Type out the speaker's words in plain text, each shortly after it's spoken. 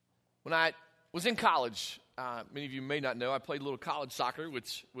When I was in college, many of you may not know, I played a little college soccer,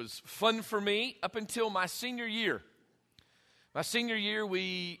 which was fun for me up until my senior year. My senior year,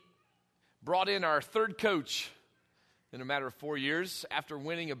 we brought in our third coach in a matter of 4 years after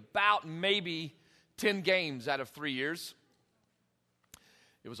winning about maybe 10 games out of 3 years.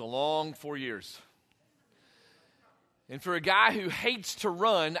 It was a long 4 years. And for a guy who hates to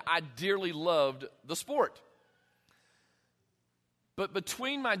run, I dearly loved the sport. But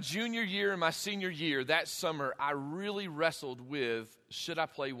between my junior year and my senior year, that summer, I really wrestled with, should I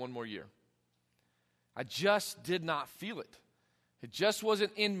play one more year? I just did not feel it. It just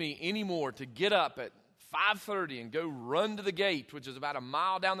wasn't in me anymore to get up at 5:30 and go run to the gate, which is about a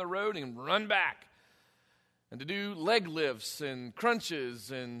mile down the road, and run back. And to do leg lifts and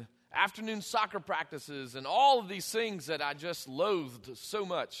crunches and afternoon soccer practices and all of these things that I just loathed so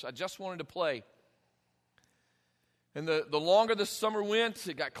much. I just wanted to play. And the longer the summer went,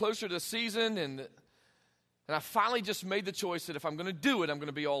 it got closer to the season, and I finally just made the choice that if I'm going to do it, I'm going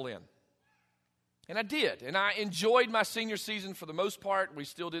to be all in. And I did. And I enjoyed my senior season for the most part. We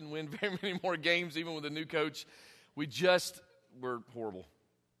still didn't win very many more games, even with a new coach. We just were horrible.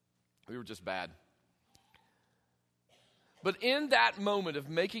 We were just bad. But in that moment of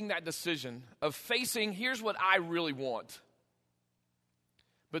making that decision, of facing, here's what I really want.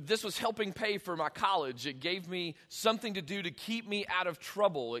 But this was helping pay for my college. It gave me something to do to keep me out of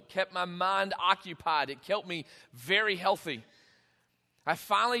trouble. It kept my mind occupied. It kept me very healthy. I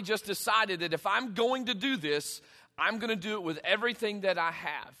finally just decided that if I'm going to do this, I'm going to do it with everything that I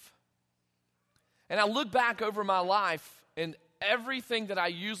have. And I look back over my life, and everything that I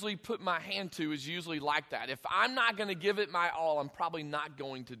usually put my hand to is usually like that. If I'm not going to give it my all, I'm probably not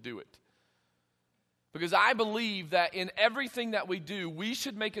going to do it. Because I believe that in everything that we do, we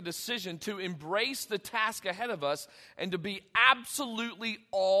should make a decision to embrace the task ahead of us and to be absolutely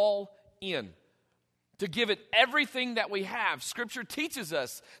all in. To give it everything that we have. Scripture teaches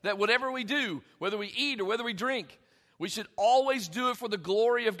us that whatever we do, whether we eat or whether we drink, we should always do it for the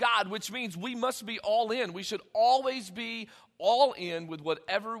glory of God, which means we must be all in. We should always be all in with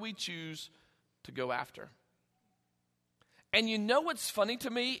whatever we choose to go after. And you know what's funny to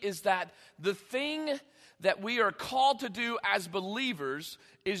me is that the thing that we are called to do as believers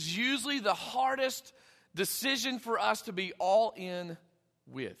is usually the hardest decision for us to be all in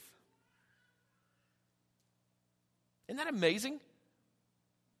with. Isn't that amazing?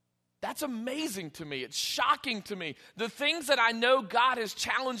 That's amazing to me. It's shocking to me. The things that I know God has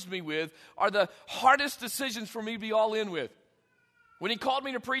challenged me with are the hardest decisions for me to be all in with. When he called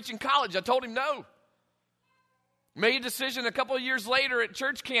me to preach in college, I told him no. Made a decision a couple of years later at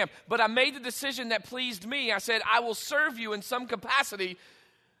church camp, but I made the decision that pleased me. I said, I will serve you in some capacity.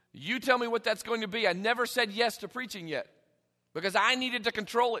 You tell me what that's going to be. I never said yes to preaching yet because I needed to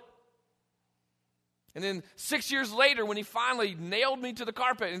control it. And then 6 years later, when he finally nailed me to the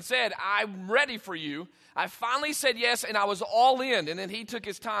carpet and said, I'm ready for you, I finally said yes, and I was all in. And then he took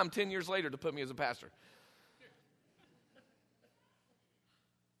his time 10 years later to put me as a pastor.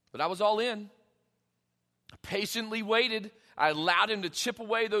 But I was all in. I patiently waited. I allowed him to chip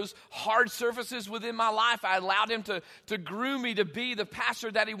away those hard surfaces within my life. I allowed him to groom me to be the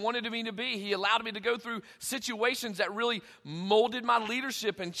pastor that he wanted me to be. He allowed me to go through situations that really molded my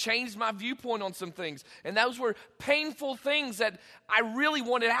leadership and changed my viewpoint on some things. And those were painful things that I really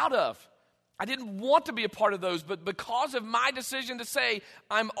wanted out of. I didn't want to be a part of those, but because of my decision to say,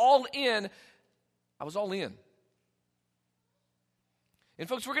 I'm all in, I was all in. And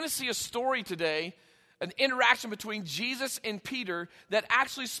folks, we're going to see a story today, an interaction between Jesus and Peter that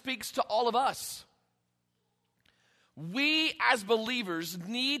actually speaks to all of us. We as believers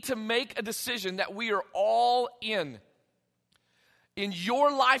need to make a decision that we are all in. In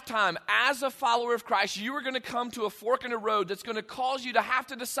your lifetime as a follower of Christ, you are going to come to a fork in the road that's going to cause you to have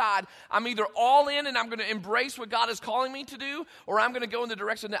to decide, I'm either all in and I'm going to embrace what God is calling me to do, or I'm going to go in the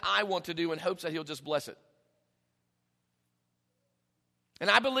direction that I want to do in hopes that he'll just bless it. And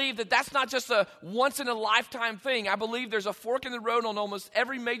I believe that that's not just a once-in-a-lifetime thing. I believe there's a fork in the road on almost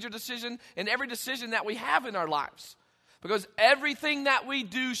every major decision and every decision that we have in our lives. Because everything that we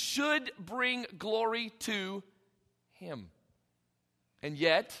do should bring glory to him. And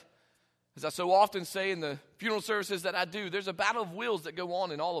yet, as I so often say in the funeral services that I do, there's a battle of wills that go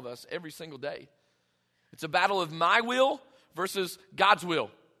on in all of us every single day. It's a battle of my will versus God's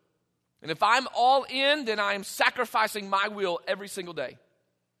will. And if I'm all in, then I am sacrificing my will every single day.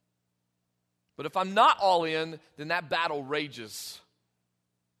 But if I'm not all in, then that battle rages.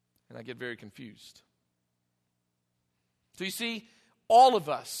 And I get very confused. So you see, all of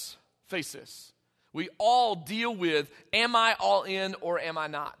us face this. We all deal with, am I all in or am I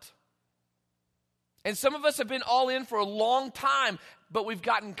not? And some of us have been all in for a long time, but we've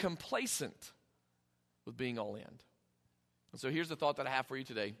gotten complacent with being all in. And so here's the thought that I have for you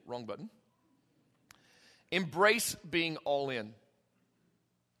today. Wrong button. Embrace being all in.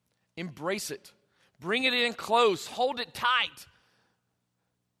 Embrace it. Bring it in close. Hold it tight.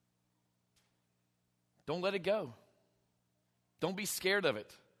 Don't let it go. Don't be scared of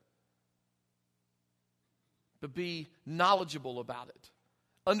it. But be knowledgeable about it.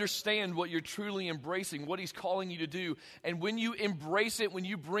 Understand what you're truly embracing, what he's calling you to do. And when you embrace it, when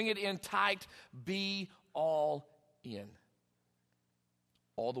you bring it in tight, be all in.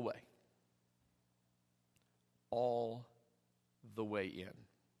 All the way. All the way in.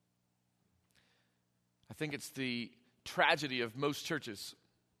 I think it's the tragedy of most churches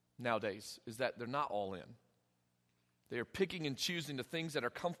nowadays is that they're not all in. They are picking and choosing the things that are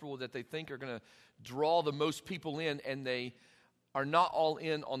comfortable that they think are going to draw the most people in, and they are not all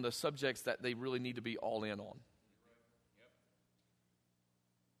in on the subjects that they really need to be all in on.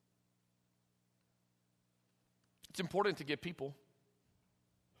 It's important to get people.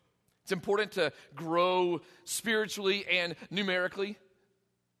 It's important to grow spiritually and numerically.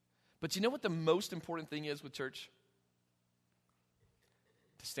 But you know what the most important thing is with church?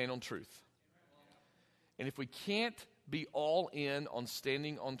 To stand on truth. And if we can't be all in on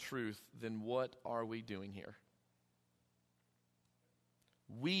standing on truth, then what are we doing here?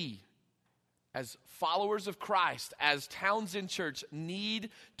 We, as followers of Christ, as Townsend Church, need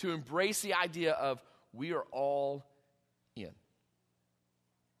to embrace the idea of we are all in.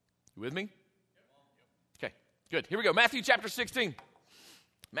 You with me? Okay, good. Here we go. Matthew chapter 16.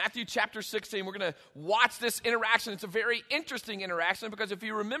 Matthew chapter 16. We're going to watch this interaction. It's a very interesting interaction because if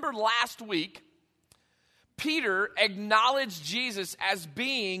you remember last week, Peter acknowledged Jesus as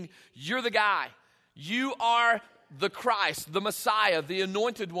being, you're the guy. You are the Christ, the Messiah, the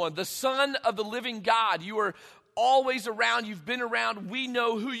anointed one, the Son of the living God. You are always around. You've been around. We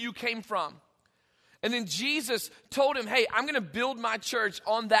know who you came from. And then Jesus told him, hey, I'm going to build my church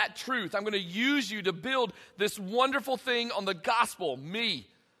on that truth. I'm going to use you to build this wonderful thing on the gospel, me.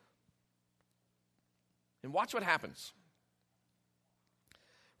 And watch what happens.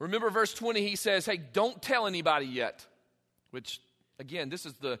 Remember verse 20, he says, hey, don't tell anybody yet. Which, again, this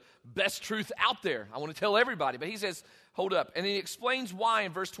is the best truth out there. I want to tell everybody. But he says, hold up. And he explains why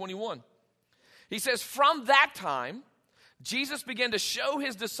in verse 21. He says, from that time, Jesus began to show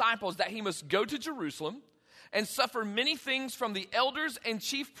his disciples that he must go to Jerusalem and suffer many things from the elders and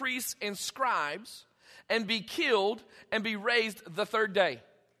chief priests and scribes and be killed and be raised the third day.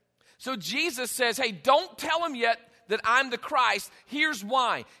 So Jesus says, hey, don't tell them yet that I'm the Christ. Here's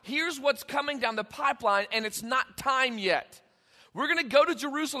why. Here's what's coming down the pipeline, and it's not time yet. We're going to go to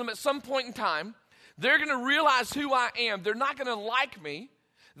Jerusalem at some point in time. They're going to realize who I am. They're not going to like me.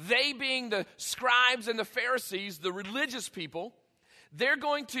 They being the scribes and the Pharisees, the religious people, they're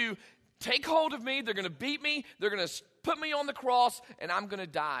going to take hold of me. They're going to beat me. They're going to put me on the cross, and I'm going to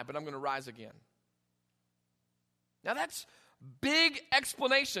die, but I'm going to rise again. Now that's big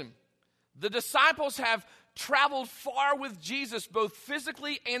explanation. The disciples have traveled far with Jesus, both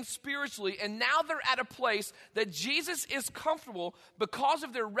physically and spiritually, and now they're at a place that Jesus is comfortable because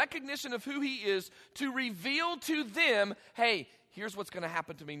of their recognition of who he is to reveal to them, hey, here's what's going to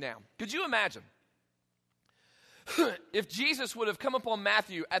happen to me now. Could you imagine if Jesus would have come upon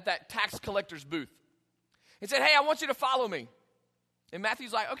Matthew at that tax collector's booth and said, hey, I want you to follow me. And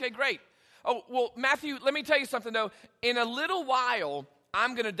Matthew's like, okay, great. Oh, well, Matthew, let me tell you something, though. In a little while,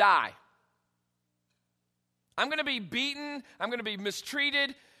 I'm going to die. I'm going to be beaten. I'm going to be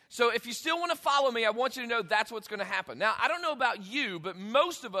mistreated. So if you still want to follow me, I want you to know that's what's going to happen. Now, I don't know about you, but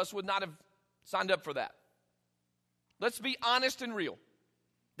most of us would not have signed up for that. Let's be honest and real.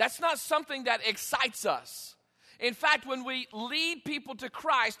 That's not something that excites us. In fact, when we lead people to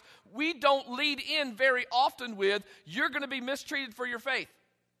Christ, we don't lead in very often with, you're going to be mistreated for your faith.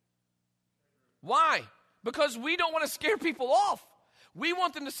 Why? Because we don't want to scare people off. We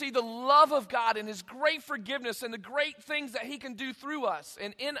want them to see the love of God and his great forgiveness and the great things that he can do through us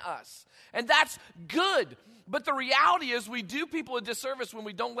and in us. And that's good. But the reality is we do people a disservice when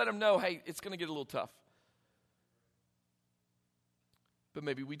we don't let them know, hey, it's going to get a little tough. But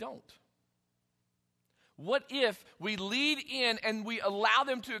maybe we don't. What if we lead in and we allow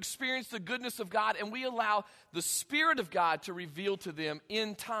them to experience the goodness of God and we allow the Spirit of God to reveal to them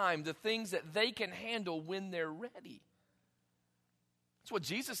in time the things that they can handle when they're ready? That's what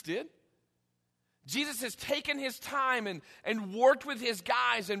Jesus did. Jesus has taken his time and worked with his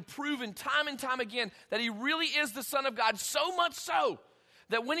guys and proven time and time again that he really is the Son of God, so much so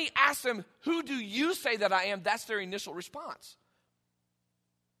that when he asks them, who do you say that I am? That's their initial response.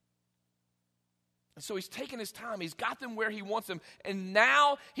 So he's taken his time. He's got them where he wants them. And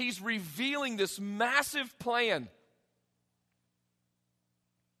now he's revealing this massive plan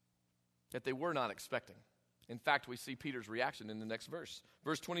that they were not expecting. In fact, we see Peter's reaction in the next verse.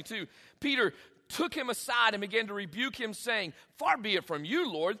 Verse 22, Peter took him aside and began to rebuke him, saying, "Far be it from you,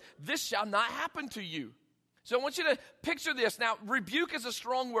 Lord, this shall not happen to you." So I want you to picture this. Now, rebuke is a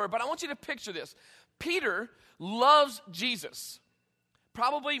strong word, but I want you to picture this. Peter loves Jesus.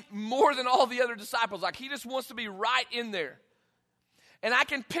 Probably more than all the other disciples. Like, he just wants to be right in there. And I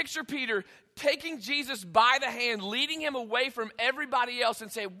can picture Peter taking Jesus by the hand, leading him away from everybody else and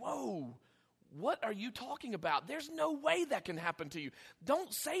say, "Whoa, what are you talking about? There's no way that can happen to you.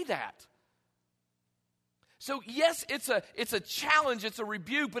 Don't say that." So yes, it's a challenge, it's a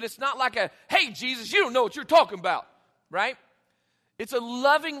rebuke, but it's not like a, "Hey, Jesus, you don't know what you're talking about," right? It's a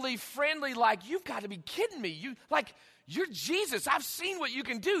lovingly friendly, like, "You've got to be kidding me. You're Jesus. I've seen what you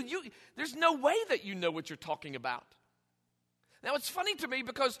can do. There's no way that you know what you're talking about." Now, it's funny to me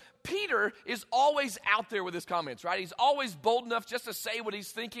because Peter is always out there with his comments, right? He's always bold enough just to say what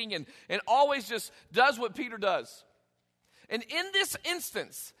he's thinking and always just does what Peter does. And in this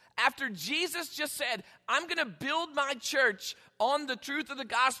instance, after Jesus just said, "I'm going to build my church on the truth of the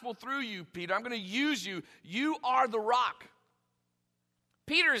gospel through you, Peter. I'm going to use you. You are the rock."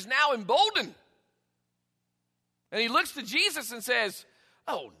 Peter is now emboldened. And he looks to Jesus and says,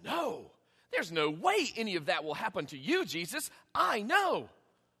 "Oh, no, there's no way any of that will happen to you, Jesus. I know."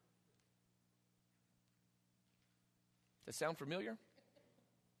 Does that sound familiar?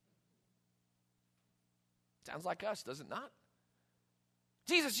 Sounds like us, does it not?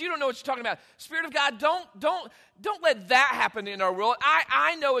 "Jesus, you don't know what you're talking about. Spirit of God, don't let that happen in our world.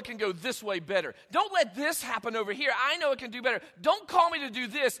 I know it can go this way better. Don't let this happen over here. I know it can do better. Don't call me to do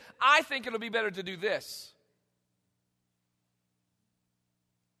this. I think it'll be better to do this."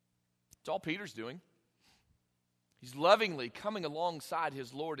 It's all Peter's doing. He's lovingly coming alongside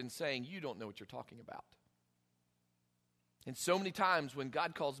his Lord and saying, "You don't know what you're talking about." And so many times when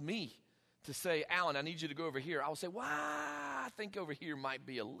God calls me to say, "Alan, I need you to go over here," I will say, "Well, I think over here might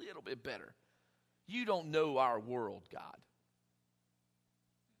be a little bit better. You don't know our world, God."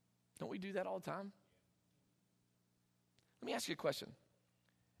 Don't we do that all the time? Let me ask you a question.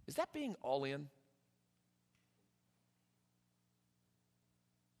 Is that being all in?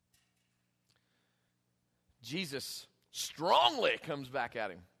 Jesus strongly comes back at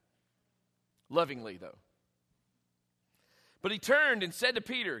him. Lovingly, though. But he turned and said to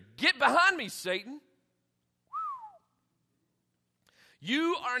Peter, "Get behind me, Satan.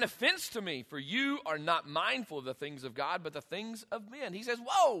 You are an offense to me, for you are not mindful of the things of God, but the things of men." He says,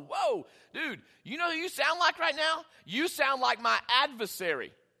 whoa, dude, you know who you sound like right now? You sound like my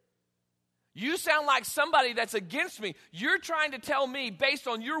adversary. You sound like somebody that's against me. You're trying to tell me, based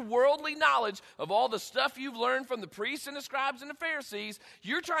on your worldly knowledge of all the stuff you've learned from the priests and the scribes and the Pharisees,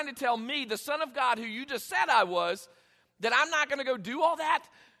 you're trying to tell me, the Son of God, who you just said I was, that I'm not going to go do all that?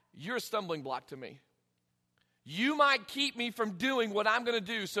 You're a stumbling block to me. You might keep me from doing what I'm going to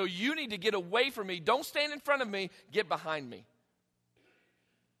do, so you need to get away from me. Don't stand in front of me. Get behind me.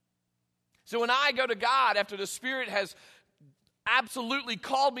 So when I go to God after the Spirit has absolutely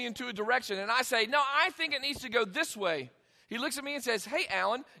called me into a direction, and I say, "No, I think it needs to go this way," he looks at me and says, "Hey,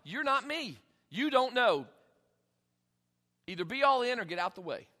 Alan, you're not me. You don't know. Either be all in or get out the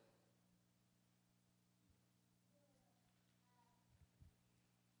way."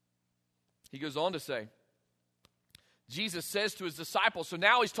 He goes on to say, Jesus says to his disciples, so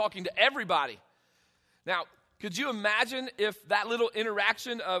now he's talking to everybody. Now, could you imagine if that little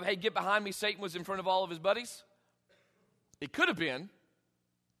interaction of, "Hey, get behind me, Satan," was in front of all of his buddies? It could have been,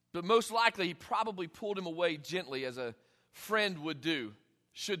 but most likely he probably pulled him away gently, as a friend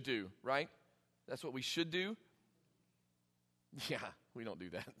should do, right? That's what we should do. Yeah, we don't do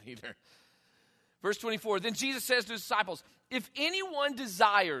that either. Verse 24, then Jesus says to his disciples, "If anyone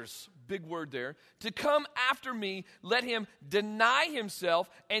desires," big word there, "to come after me, let him deny himself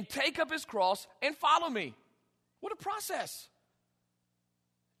and take up his cross and follow me." What a process.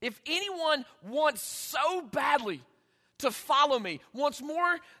 If anyone wants so badly to follow me, wants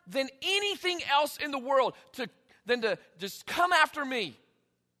more than anything else in the world than to just come after me,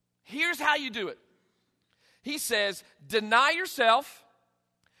 here's how you do it. He says, deny yourself,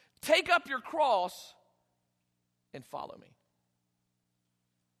 take up your cross, and follow me.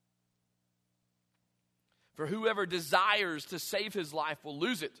 For whoever desires to save his life will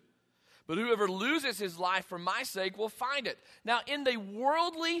lose it. But whoever loses his life for my sake will find it. Now, in the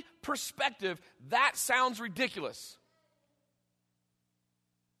worldly perspective, that sounds ridiculous.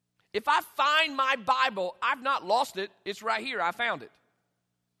 If I find my Bible, I've not lost it. It's right here. I found it.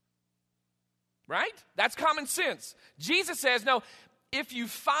 right? That's common sense. Jesus says, no, if you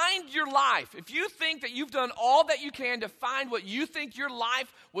find your life, if you think that you've done all that you can to find what you think your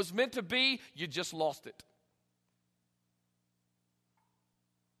life was meant to be, you just lost it.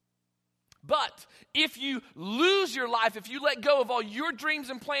 But if you lose your life, if you let go of all your dreams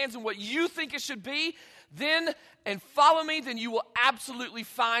and plans and what you think it should be, then, and follow me, then you will absolutely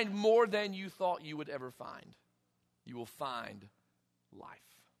find more than you thought you would ever find. You will find life.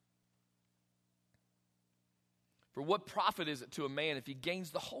 For what profit is it to a man if he gains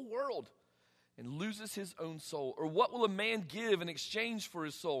the whole world and loses his own soul? Or what will a man give in exchange for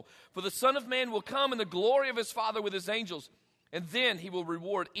his soul? For the Son of Man will come in the glory of his Father with his angels, and then he will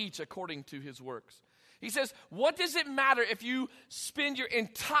reward each according to his works. He says, what does it matter if you spend your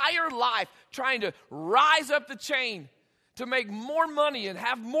entire life trying to rise up the chain to make more money and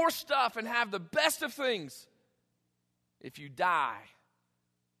have more stuff and have the best of things if you die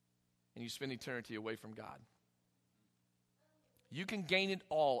and you spend eternity away from God? You can gain it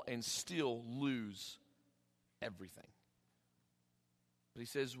all and still lose everything. But he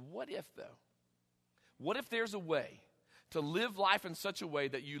says, what if though? What if there's a way to live life in such a way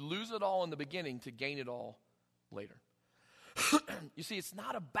that you lose it all in the beginning to gain it all later? You see, it's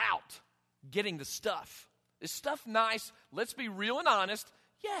not about getting the stuff. Is stuff nice? Let's be real and honest.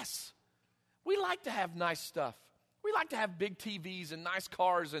 Yes, we like to have nice stuff. We like to have big TVs and nice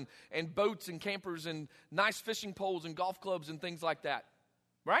cars and boats and campers and nice fishing poles and golf clubs and things like that,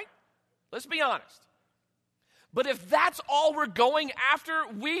 right? Let's be honest. But if that's all we're going after,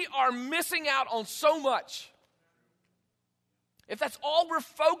 we are missing out on so much. If that's all we're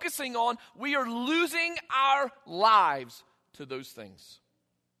focusing on, we are losing our lives to those things.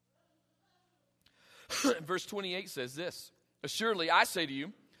 Verse 28 says this, assuredly I say to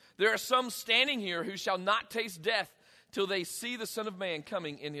you, there are some standing here who shall not taste death till they see the Son of Man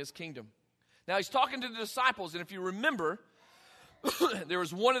coming in his kingdom. Now he's talking to the disciples, and if you remember, there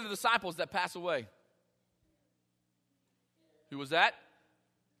was one of the disciples that passed away. Who was that?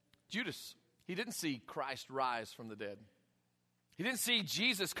 Judas. He didn't see Christ rise from the dead. He didn't see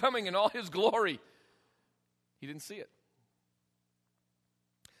Jesus coming in all his glory. He didn't see it.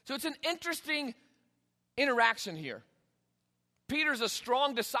 So it's an interesting interaction here. Peter's a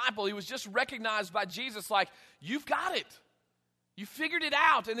strong disciple. He was just recognized by Jesus like, you've got it. You figured it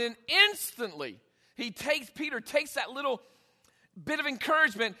out. And then instantly, Peter takes that little bit of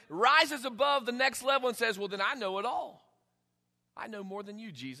encouragement, rises above the next level and says, well, then I know it all. I know more than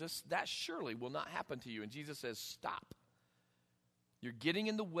you, Jesus. That surely will not happen to you. And Jesus says, stop. You're getting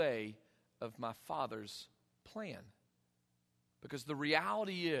in the way of my Father's plan. Because the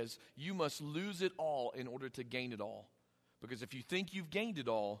reality is, you must lose it all in order to gain it all. Because if you think you've gained it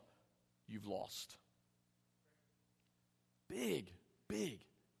all, you've lost. Big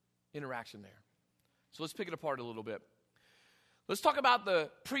interaction there. So let's pick it apart a little bit. Let's talk about the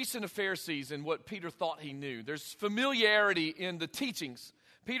priests and the Pharisees and what Peter thought he knew. There's familiarity in the teachings.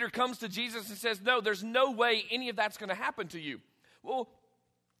 Peter comes to Jesus and says, no, there's no way any of that's going to happen to you. Well,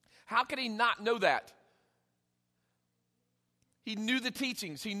 how could he not know that? He knew the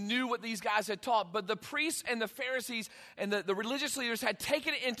teachings. He knew what these guys had taught. But the priests and the Pharisees and the religious leaders had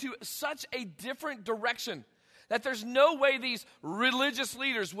taken it into such a different direction that there's no way these religious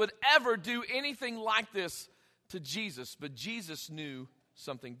leaders would ever do anything like this to Jesus. But Jesus knew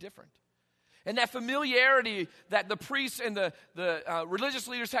something different. And that familiarity that the priests and the religious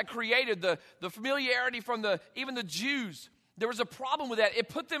leaders had created, the familiarity from even the Jews, there was a problem with that. It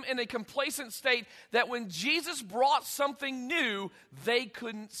put them in a complacent state that when Jesus brought something new, they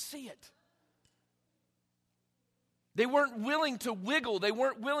couldn't see it. They weren't willing to wiggle. They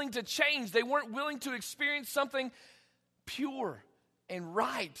weren't willing to change. They weren't willing to experience something pure and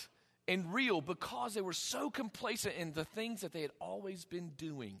right and real because they were so complacent in the things that they had always been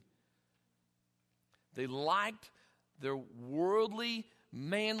doing. They liked their worldly,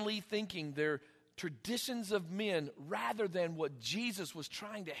 manly thinking, their traditions of men, rather than what Jesus was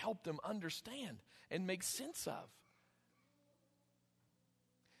trying to help them understand and make sense of.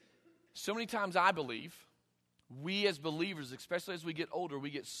 So many times I believe, we as believers, especially as we get older, we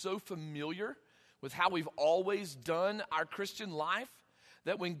get so familiar with how we've always done our Christian life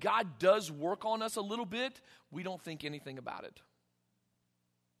that when God does work on us a little bit, we don't think anything about it.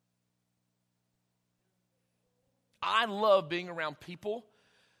 I love being around people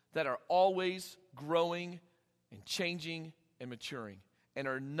that are always growing and changing and maturing and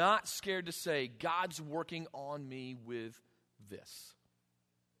are not scared to say, God's working on me with this.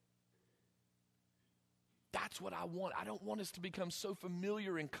 That's what I want. I don't want us to become so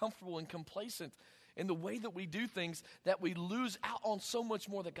familiar and comfortable and complacent in the way that we do things that we lose out on so much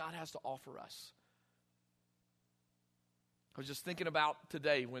more that God has to offer us. I was just thinking about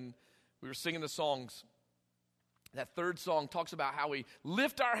today when we were singing the songs. That third song talks about how we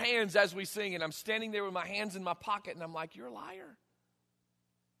lift our hands as we sing, and I'm standing there with my hands in my pocket, and I'm like, you're a liar.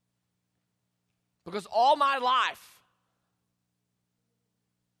 Because all my life,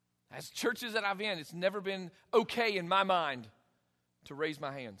 as churches that I've been, it's never been okay in my mind to raise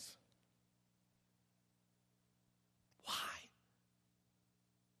my hands. Why?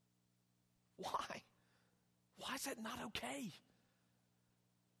 Why? Why is that not okay?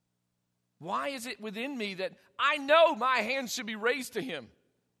 Why is it within me that I know my hands should be raised to him?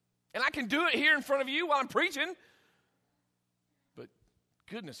 And I can do it here in front of you while I'm preaching. But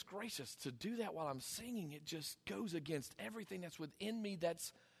goodness gracious, to do that while I'm singing, it just goes against everything that's within me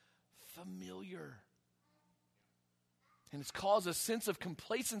that's familiar. And it's caused a sense of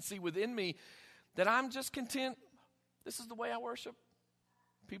complacency within me that I'm just content. This is the way I worship.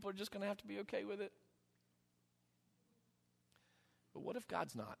 People are just going to have to be okay with it. But what if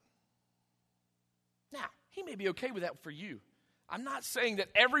God's not? Now, he may be okay with that for you. I'm not saying that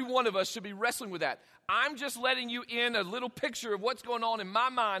every one of us should be wrestling with that. I'm just letting you in a little picture of what's going on in my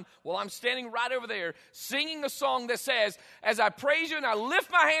mind while I'm standing right over there singing a song that says, as I praise you and I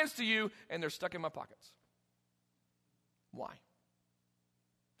lift my hands to you, and they're stuck in my pockets. Why?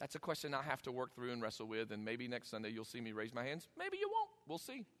 That's a question I have to work through and wrestle with, and maybe next Sunday you'll see me raise my hands. Maybe you won't. We'll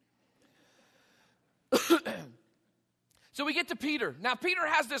see. So we get to Peter. Now, Peter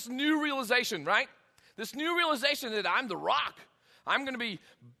has this new realization, right? This new realization that I'm the rock. I'm going to be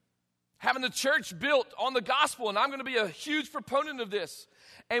having the church built on the gospel, and I'm going to be a huge proponent of this.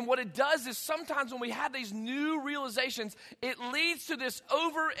 And what it does is sometimes when we have these new realizations, it leads to this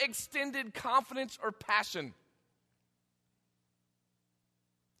overextended confidence or passion.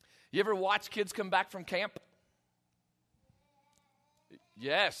 You ever watch kids come back from camp?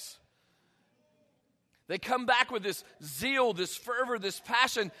 Yes. They come back with this zeal, this fervor, this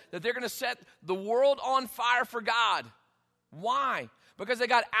passion that they're going to set the world on fire for God. Why? Because they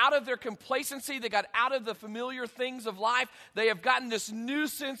got out of their complacency. They got out of the familiar things of life. They have gotten this new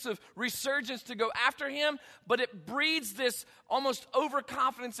sense of resurgence to go after him, but it breeds this almost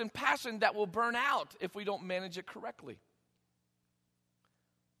overconfidence and passion that will burn out if we don't manage it correctly.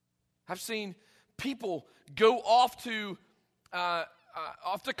 I've seen people go off to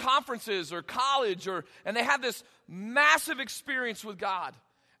conferences or college, and they have this massive experience with God.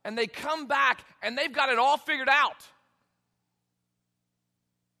 And they come back, and they've got it all figured out.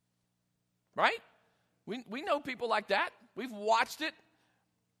 Right? We know people like that. We've watched it.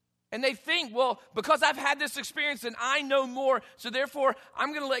 And they think, well, because I've had this experience and I know more, so therefore I'm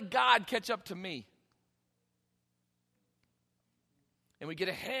going to let God catch up to me. And we get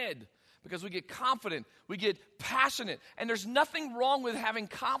ahead because we get confident, we get passionate. And there's nothing wrong with having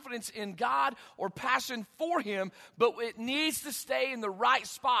confidence in God or passion for him, but it needs to stay in the right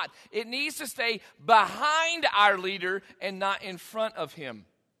spot. It needs to stay behind our leader and not in front of him.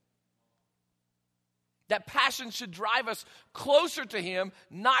 That passion should drive us closer to him,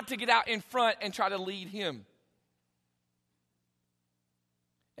 not to get out in front and try to lead him.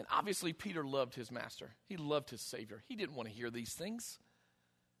 And obviously, Peter loved his master. He loved his Savior. He didn't want to hear these things.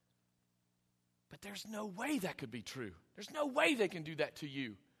 But there's no way that could be true. There's no way they can do that to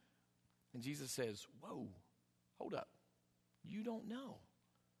you. And Jesus says, whoa, hold up. You don't know.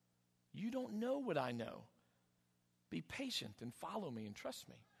 You don't know what I know. Be patient and follow me and trust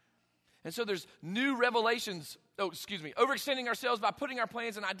me. And so there's new revelations. Overextending ourselves by putting our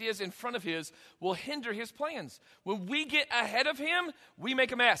plans and ideas in front of his will hinder his plans. When we get ahead of him, we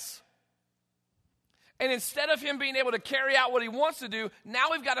make a mess. And instead of him being able to carry out what he wants to do, now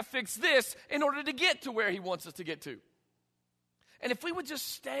we've got to fix this in order to get to where he wants us to get to. And if we would just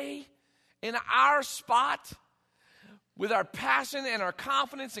stay in our spot with our passion and our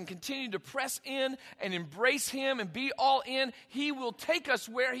confidence and continue to press in and embrace him and be all in, he will take us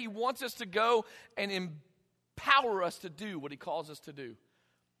where he wants us to go and empower us to do what he calls us to do.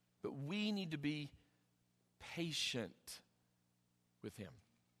 But we need to be patient with him.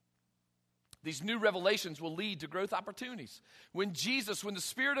 These new revelations will lead to growth opportunities. When the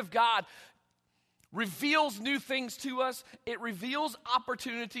Spirit of God reveals new things to us, it reveals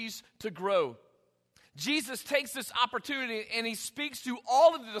opportunities to grow. Jesus takes this opportunity and he speaks to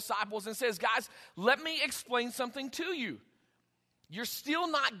all of the disciples and says, guys, let me explain something to you. You're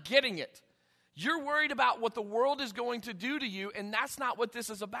still not getting it. You're worried about what the world is going to do to you, and that's not what this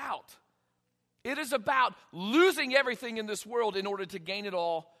is about. It is about losing everything in this world in order to gain it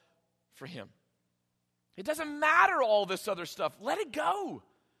all for him. It doesn't matter all this other stuff. Let it go.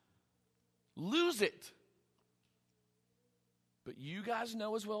 lose it. But you guys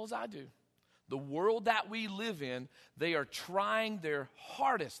know as well as I do, the world that we live in, they are trying their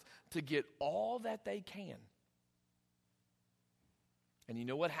hardest to get all that they can. And you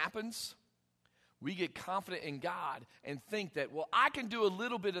know what happens? We get confident in God and think that, well, I can do a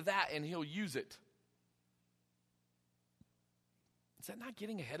little bit of that and he'll use it. Is that not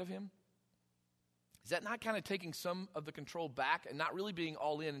getting ahead of him? Is that not kind of taking some of the control back and not really being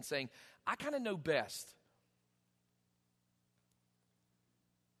all in and saying, I kind of know best?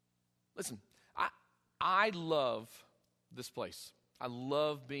 Listen, I love this place. I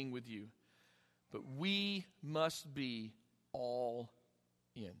love being with you. But we must be all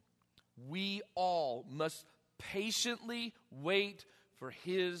in. We all must patiently wait for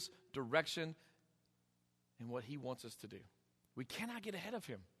his direction and what he wants us to do. We cannot get ahead of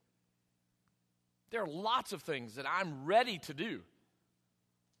him. There are lots of things that I'm ready to do.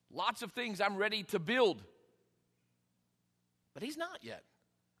 Lots of things I'm ready to build. But he's not yet.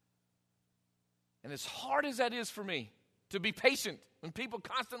 And as hard as that is for me to be patient when people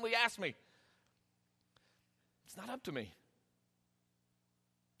constantly ask me, it's not up to me.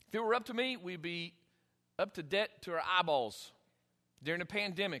 If it were up to me, we'd be up to debt to our eyeballs during a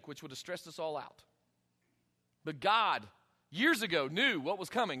pandemic, which would have stressed us all out. But God, years ago, knew what was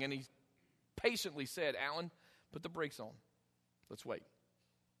coming, and he patiently said, Alan, put the brakes on. Let's wait.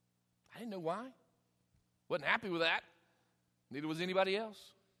 I didn't know why. Wasn't happy with that. Neither was anybody else.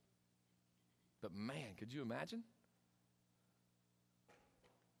 But man, could you imagine?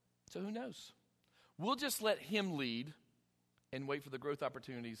 So who knows? We'll just let him lead and wait for the growth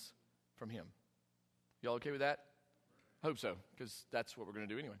opportunities from him. Y'all okay with that? Hope so, because that's what we're going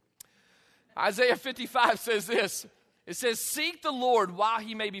to do anyway. Isaiah 55 says this. It says, seek the Lord while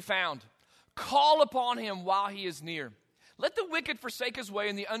he may be found. Call upon him while he is near. Let the wicked forsake his way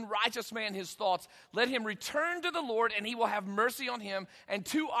and the unrighteous man his thoughts. Let him return to the Lord, and he will have mercy on him, and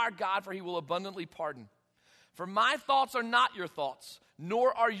to our God, for he will abundantly pardon. For my thoughts are not your thoughts,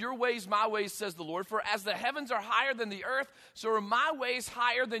 nor are your ways my ways, says the Lord. For as the heavens are higher than the earth, so are my ways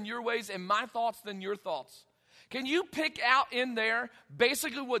higher than your ways, and my thoughts than your thoughts. Can you pick out in there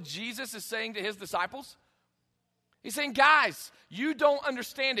basically what Jesus is saying to his disciples? He's saying, guys, you don't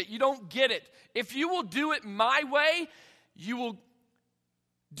understand it. You don't get it. If you will do it my way, you will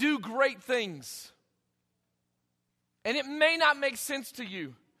do great things. And it may not make sense to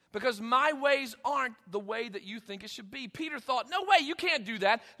you because my ways aren't the way that you think it should be. Peter thought, no way, you can't do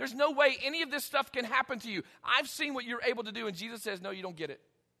that. There's no way any of this stuff can happen to you. I've seen what you're able to do. And Jesus says, no, you don't get it.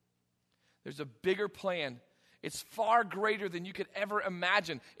 There's a bigger plan. It's far greater than you could ever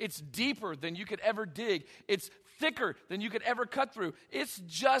imagine. It's deeper than you could ever dig. It's thicker than you could ever cut through. It's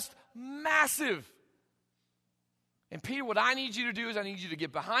just massive. And Peter, what I need you to do is I need you to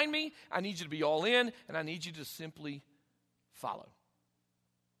get behind me, I need you to be all in, and I need you to simply follow.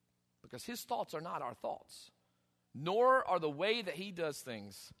 Because his thoughts are not our thoughts, nor are the way that he does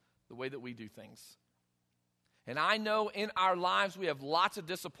things the way that we do things. And I know in our lives we have lots of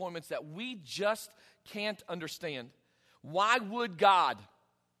disappointments that we just can't understand. Why would God,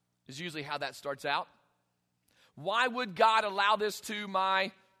 is usually how that starts out. Why would God allow this to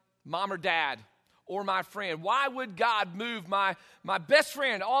my mom or dad? Or my friend? Why would God move my best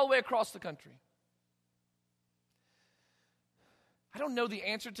friend all the way across the country? I don't know the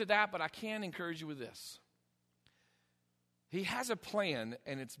answer to that, but I can encourage you with this. He has a plan,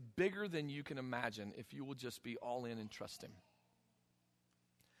 and it's bigger than you can imagine if you will just be all in and trust him.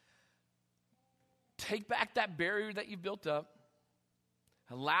 Take back that barrier that you've built up.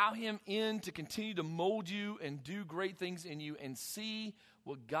 Allow him in to continue to mold you and do great things in you, and see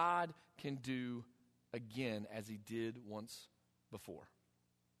what God can do again as he did once before.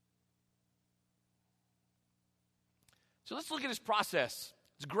 So let's look at his process.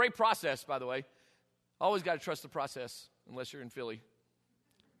 It's a great process, by the way. Always got to trust the process, unless you're in Philly.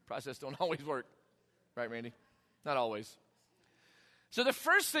 Process don't always work. Right, Randy? Not always. So the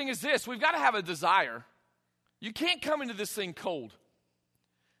first thing is this. We've got to have a desire. You can't come into this thing cold.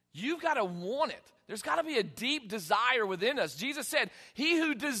 You've got to want it. There's got to be a deep desire within us. Jesus said, he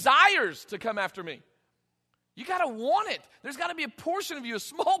who desires to come after me. You got to want it. There's got to be a portion of you, a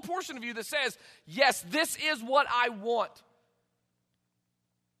small portion of you that says, yes, this is what I want.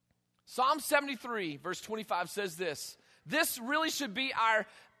 Psalm 73, verse 25 says this. This really should be our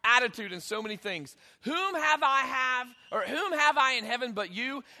attitude in so many things. Whom have I in heaven but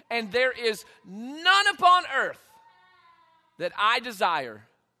you? And there is none upon earth that I desire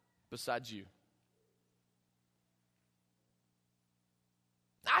besides you.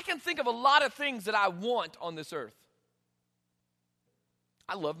 I can think of a lot of things that I want on this earth.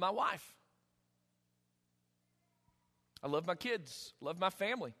 I love my wife. I love my kids. I love my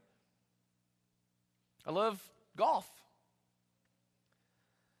family. I love golf.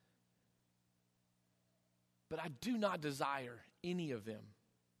 But I do not desire any of them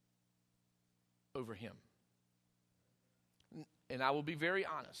over him. And I will be very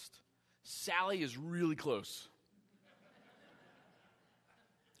honest. Sally is really close.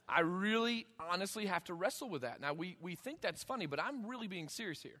 I really honestly have to wrestle with that. Now, we think that's funny, but I'm really being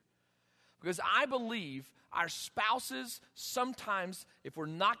serious here. Because I believe our spouses sometimes, if we're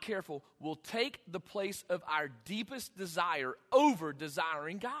not careful, will take the place of our deepest desire over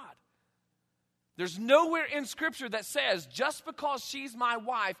desiring God. There's nowhere in Scripture that says, just because she's my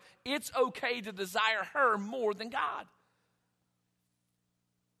wife, it's okay to desire her more than God.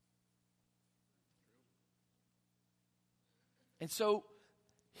 And so,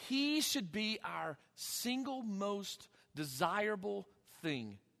 he should be our single most desirable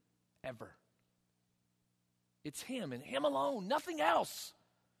thing ever. It's him and him alone, nothing else.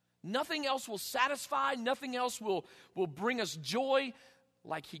 Nothing else will satisfy, nothing else will bring us joy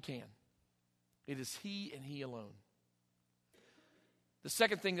like he can. It is he and he alone. The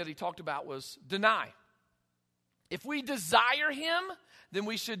second thing that he talked about was deny. If we desire him, then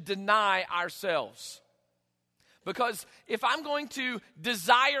we should deny ourselves. Because if I'm going to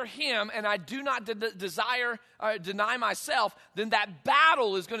desire him and I do not deny myself, then that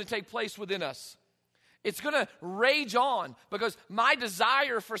battle is going to take place within us. It's going to rage on because my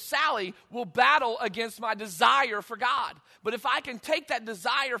desire for Sally will battle against my desire for God. But if I can take that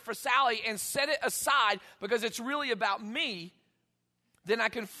desire for Sally and set it aside because it's really about me, then I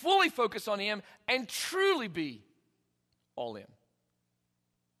can fully focus on him and truly be all in.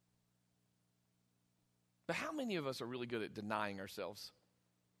 But how many of us are really good at denying ourselves?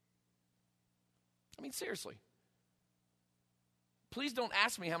 I mean, seriously. Please don't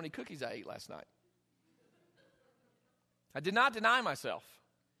ask me how many cookies I ate last night. I did not deny myself.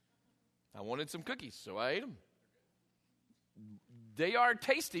 I wanted some cookies, so I ate them. They are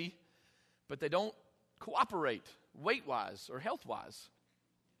tasty, but they don't cooperate weight-wise or health-wise.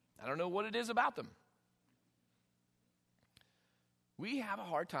 I don't know what it is about them. We have a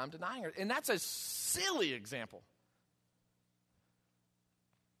hard time denying it. And that's a silly example.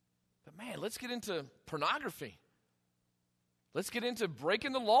 But man, let's get into pornography. Let's get into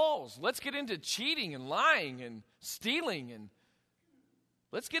breaking the laws. Let's get into cheating and lying and stealing. And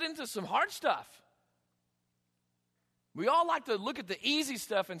let's get into some hard stuff. We all like to look at the easy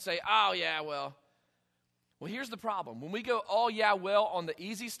stuff and say, oh, yeah, well. Well, here's the problem. When we go, oh, yeah, well, on the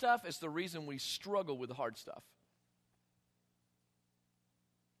easy stuff, it's the reason we struggle with the hard stuff.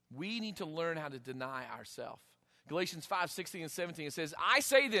 We need to learn how to deny ourselves. Galatians 5:16 and 17, it says, I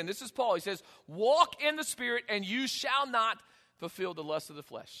say then, this is Paul, he says, walk in the Spirit and you shall not fulfill the lust of the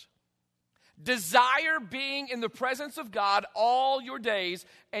flesh. Desire being in the presence of God all your days,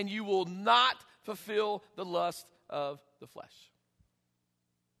 and you will not fulfill the lust of the flesh.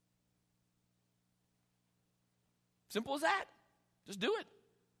 Simple as that. Just do it.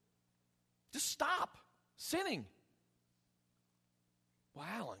 Just stop sinning. Well,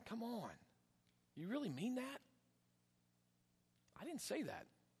 Alan, come on. You really mean that? I didn't say that.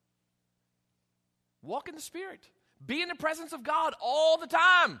 Walk in the Spirit. Be in the presence of God all the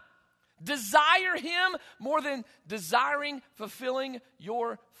time. Desire him more than desiring fulfilling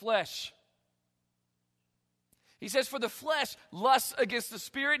your flesh. He says, for the flesh lusts against the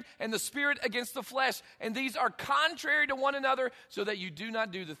Spirit, and the Spirit against the flesh. And these are contrary to one another, so that you do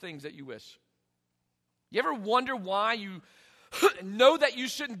not do the things that you wish. You ever wonder why you know that you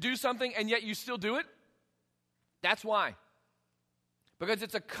shouldn't do something and yet you still do it? That's why. Because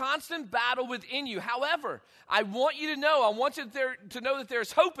it's a constant battle within you. However, I want you to know, I want you to know that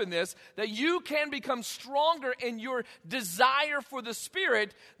there's hope in this, that you can become stronger in your desire for the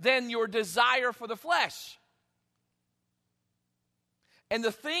Spirit than your desire for the flesh. And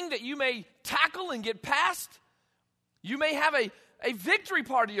the thing that you may tackle and get past, you may have a victory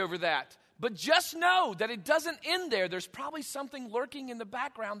party over that. But just know that it doesn't end there. There's probably something lurking in the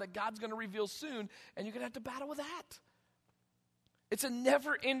background that God's going to reveal soon, and you're going to have to battle with that. It's a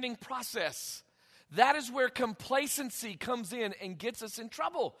never-ending process. That is where complacency comes in and gets us in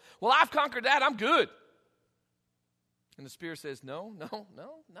trouble. Well, I've conquered that. I'm good. And the Spirit says, no,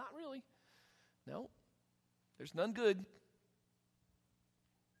 not really. No, there's none good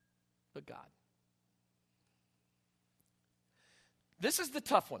but God. This is the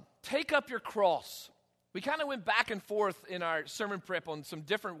tough one. Take up your cross. We kind of went back and forth in our sermon prep on some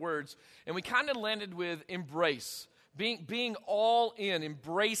different words, and we kind of landed with embrace. Being all in,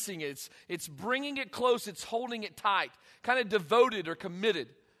 embracing it. It's bringing it close, it's holding it tight, kind of devoted or committed.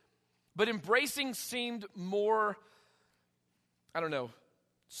 But embracing seemed more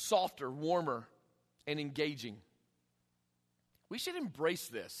softer, warmer, and engaging. We should embrace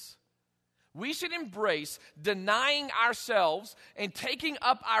this. We should embrace denying ourselves and taking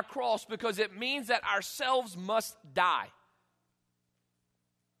up our cross because it means that ourselves must die.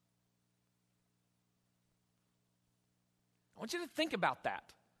 I want you to think about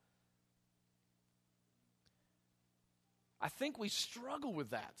that. I think we struggle with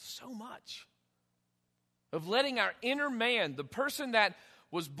that so much. Of letting our inner man, the person that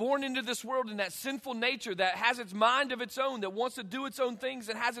was born into this world in that sinful nature that has its mind of its own, that wants to do its own things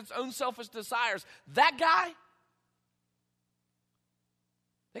and has its own selfish desires, that guy,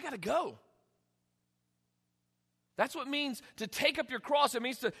 they got to go. That's what it means to take up your cross. It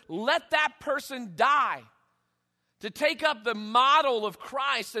means to let that person die. To take up the model of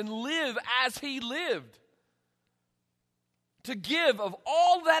Christ and live as he lived. To give of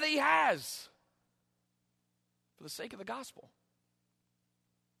all that he has for the sake of the gospel.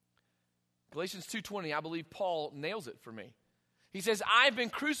 Galatians 2:20, I believe Paul nails it for me. He says, I've been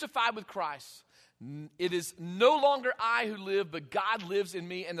crucified with Christ. It is no longer I who live, but God lives in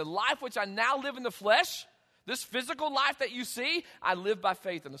me. And the life which I now live in the flesh, this physical life that you see, I live by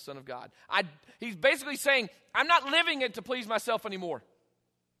faith in the Son of God. He's basically saying, I'm not living it to please myself anymore.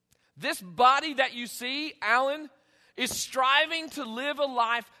 This body that you see, Alan, is striving to live a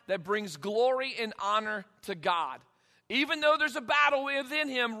life that brings glory and honor to God. Even though there's a battle within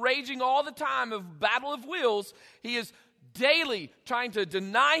him raging all the time, a battle of wills, he is daily trying to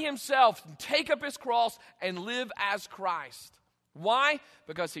deny himself, take up his cross, and live as Christ. Why?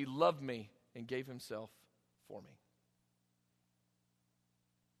 Because he loved me and gave himself for me.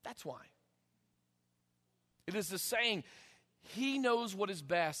 That's why. It is the saying, he knows what is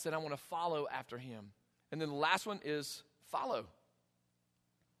best, and I want to follow after him. And then the last one is follow.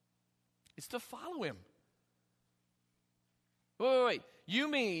 It's to follow him. Wait. You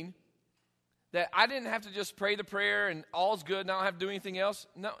mean that I didn't have to just pray the prayer and all's good and I don't have to do anything else?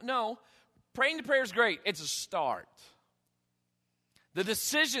 No. Praying the prayer is great. It's a start. The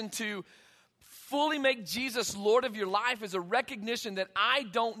decision to fully make Jesus Lord of your life is a recognition that I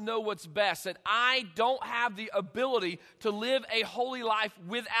don't know what's best, that I don't have the ability to live a holy life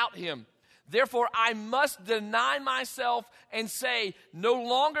without him. Therefore, I must deny myself and say, no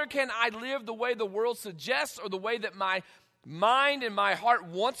longer can I live the way the world suggests or the way that my mind and my heart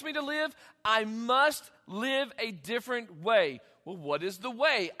wants me to live. I must live a different way. Well, what is the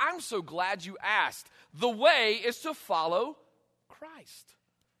way? I'm so glad you asked. The way is to follow Christ.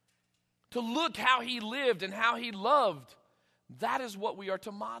 To look how he lived and how he loved. That is what we are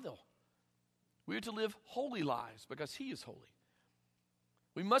to model. We are to live holy lives because he is holy.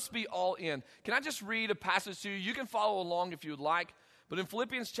 We must be all in. Can I just read a passage to you? You can follow along if you would like. But in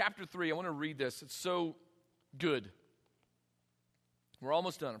Philippians chapter 3, I want to read this. It's so good. We're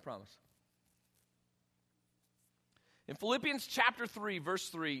almost done, I promise. In Philippians chapter 3, verse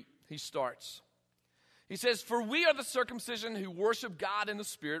 3, he starts. He says, for we are the circumcision who worship God in the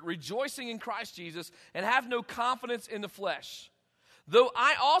Spirit, rejoicing in Christ Jesus, and have no confidence in the flesh. Though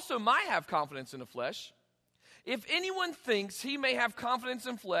I also might have confidence in the flesh. If anyone thinks he may have confidence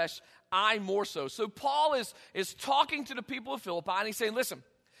in flesh, I more so. So Paul is talking to the people of Philippi, and he's saying, listen,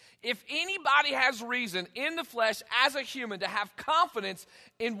 if anybody has reason in the flesh as a human to have confidence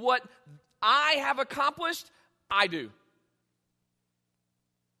in what I have accomplished, I do.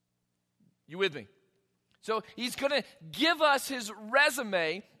 You with me? So he's going to give us his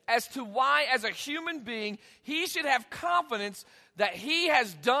resume as to why, as a human being, he should have confidence that he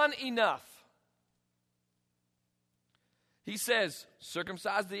has done enough. He says,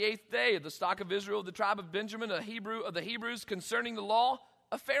 circumcised the 8th day of the stock of Israel, of the tribe of Benjamin, a Hebrew of the Hebrews, concerning the law,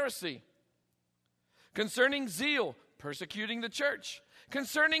 a Pharisee. Concerning zeal, persecuting the church.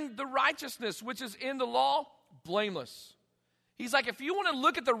 Concerning the righteousness which is in the law, blameless. He's like, if you want to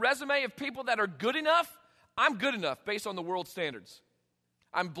look at the resume of people that are good enough, I'm good enough based on the world standards.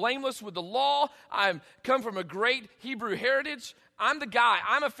 I'm blameless with the law. I'm come from a great Hebrew heritage. I'm the guy.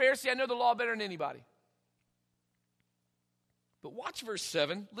 I'm a Pharisee. I know the law better than anybody. But watch verse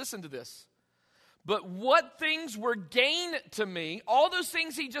 7. Listen to this. But what things were gain to me, all those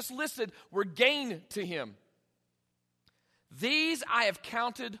things he just listed were gain to him. These I have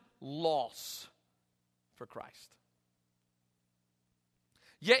counted loss for Christ.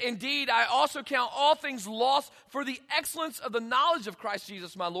 Yet indeed I also count all things lost for the excellence of the knowledge of Christ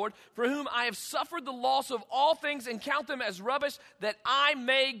Jesus my Lord, for whom I have suffered the loss of all things and count them as rubbish, that I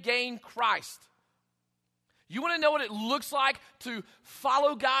may gain Christ. You want to know what it looks like to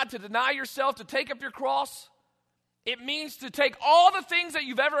follow God, to deny yourself, to take up your cross? It means to take all the things that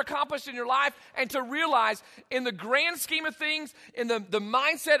you've ever accomplished in your life and to realize in the grand scheme of things, in the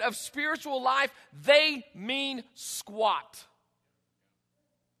mindset of spiritual life, they mean squat.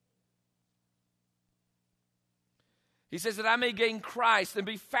 He says that I may gain Christ and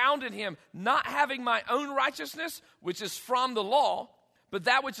be found in him, not having my own righteousness, which is from the law, but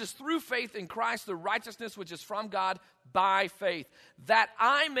that which is through faith in Christ, the righteousness which is from God by faith, that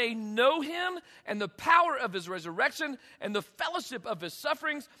I may know him and the power of his resurrection and the fellowship of his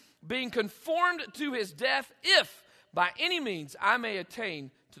sufferings, being conformed to his death, if by any means I may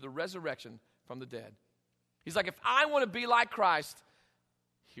attain to the resurrection from the dead. He's like, if I want to be like Christ,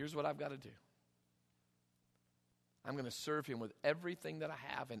 here's what I've got to do. I'm going to serve him with everything that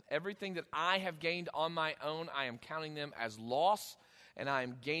I have, and everything that I have gained on my own, I am counting them as loss, and I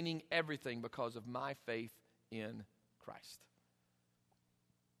am gaining everything because of my faith in Christ.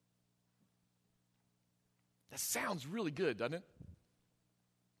 That sounds really good, doesn't it?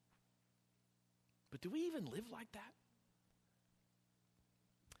 But do we even live like that?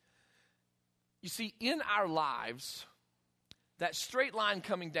 You see, in our lives, that straight line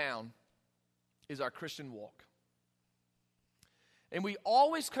coming down is our Christian walk. And we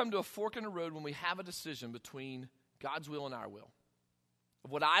always come to a fork in the road when we have a decision between God's will and our will.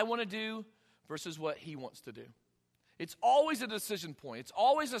 Of what I want to do versus what he wants to do. It's always a decision point. It's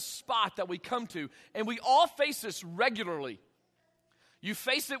always a spot that we come to. And we all face this regularly. You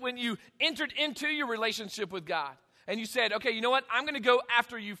faced it when you entered into your relationship with God. And you said, okay, you know what? I'm going to go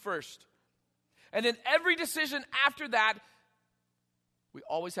after you first. And then every decision after that, we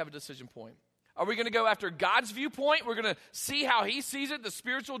always have a decision point. Are we going to go after God's viewpoint? We're going to see how he sees it, the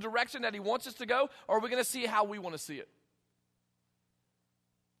spiritual direction that he wants us to go, or are we going to see how we want to see it?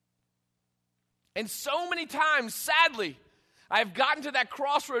 And so many times, sadly, I've gotten to that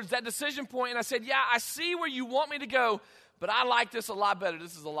crossroads, that decision point, and I said, yeah, I see where you want me to go, but I like this a lot better.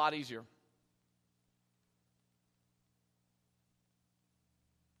 This is a lot easier.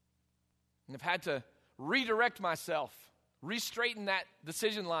 And I've had to redirect myself, re-straighten that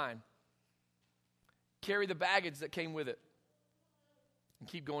decision line, carry the baggage that came with it, and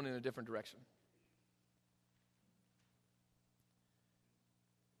keep going in a different direction.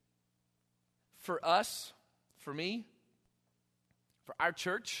 For us, for me, for our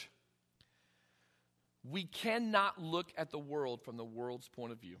church, we cannot look at the world from the world's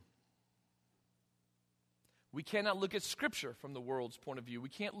point of view. We cannot look at Scripture from the world's point of view. We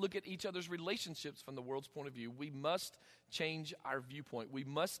can't look at each other's relationships from the world's point of view. We must change our viewpoint. We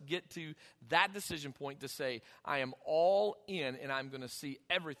must get to that decision point to say, I am all in and I'm going to see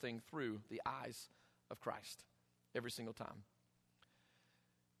everything through the eyes of Christ every single time.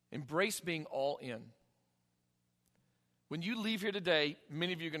 Embrace being all in. When you leave here today,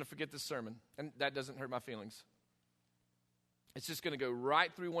 many of you are going to forget this sermon, and that doesn't hurt my feelings. It's just going to go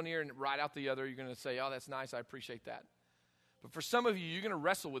right through one ear and right out the other. You're going to say, oh, that's nice. I appreciate that. But for some of you, you're going to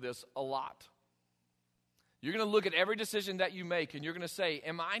wrestle with this a lot. You're going to look at every decision that you make, and you're going to say,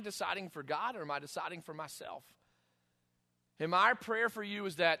 am I deciding for God or am I deciding for myself? And my prayer for you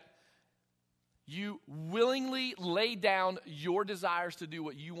is that you willingly lay down your desires to do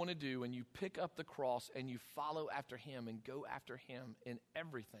what you want to do, and you pick up the cross and you follow after him and go after him in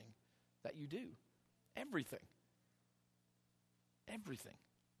everything that you do. Everything. Everything.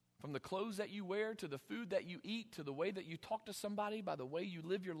 From the clothes that you wear, to the food that you eat, to the way that you talk to somebody, by the way you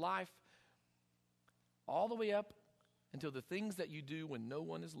live your life, all the way up until the things that you do when no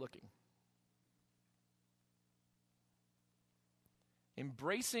one is looking.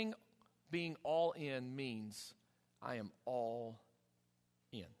 Embracing being all in means I am all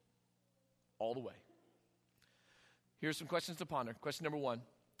in. All the way. Here's some questions to ponder. Question number 1.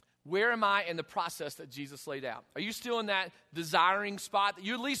 Where am I in the process that Jesus laid out? Are you still in that desiring spot that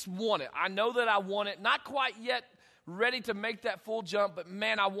you at least want it? I know that I want it. Not quite yet ready to make that full jump, but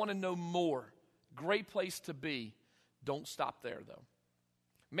man, I want to know more. Great place to be. Don't stop there, though.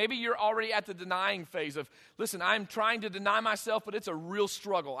 Maybe you're already at the denying phase of, listen, I'm trying to deny myself, but it's a real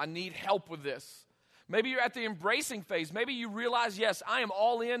struggle. I need help with this. Maybe you're at the embracing phase. Maybe you realize, yes, I am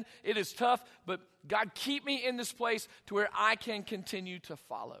all in. It is tough, but God, keep me in this place to where I can continue to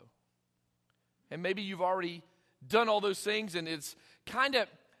follow. And maybe you've already done all those things, and it's kind of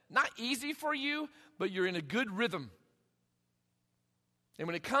not easy for you, but you're in a good rhythm. And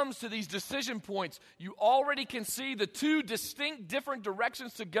when it comes to these decision points, you already can see the two distinct different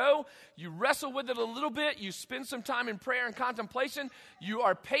directions to go. You wrestle with it a little bit. You spend some time in prayer and contemplation. You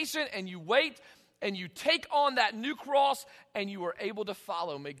are patient and you wait and you take on that new cross and you are able to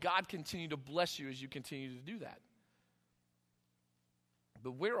follow. May God continue to bless you as you continue to do that.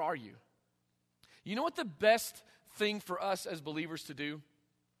 But where are you? You know what the best thing for us as believers to do?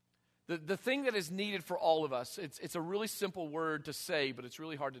 The thing that is needed for all of us, it's a really simple word to say, but it's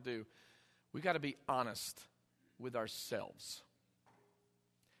really hard to do. We got to be honest with ourselves.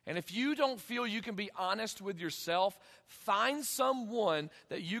 And if you don't feel you can be honest with yourself, find someone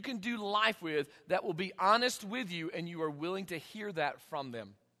that you can do life with that will be honest with you and you are willing to hear that from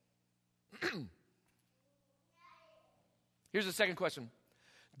them. Here's the second question.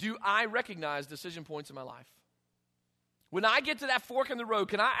 Do I recognize decision points in my life? When I get to that fork in the road,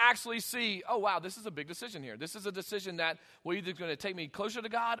 can I actually see, oh, wow, this is a big decision here. This is a decision that will either going to take me closer to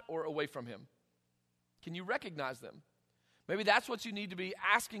God or away from him. Can you recognize them? Maybe that's what you need to be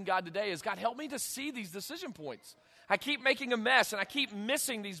asking God today is, God, help me to see these decision points. I keep making a mess, and I keep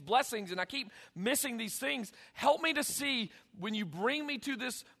missing these blessings, and I keep missing these things. Help me to see, when you bring me to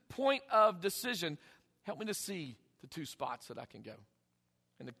this point of decision, help me to see the two spots that I can go.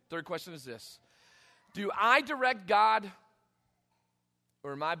 And the third question is this. Do I direct God,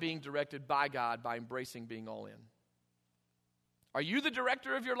 or am I being directed by God by embracing being all in? Are you the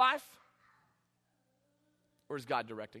director of your life, or is God directing?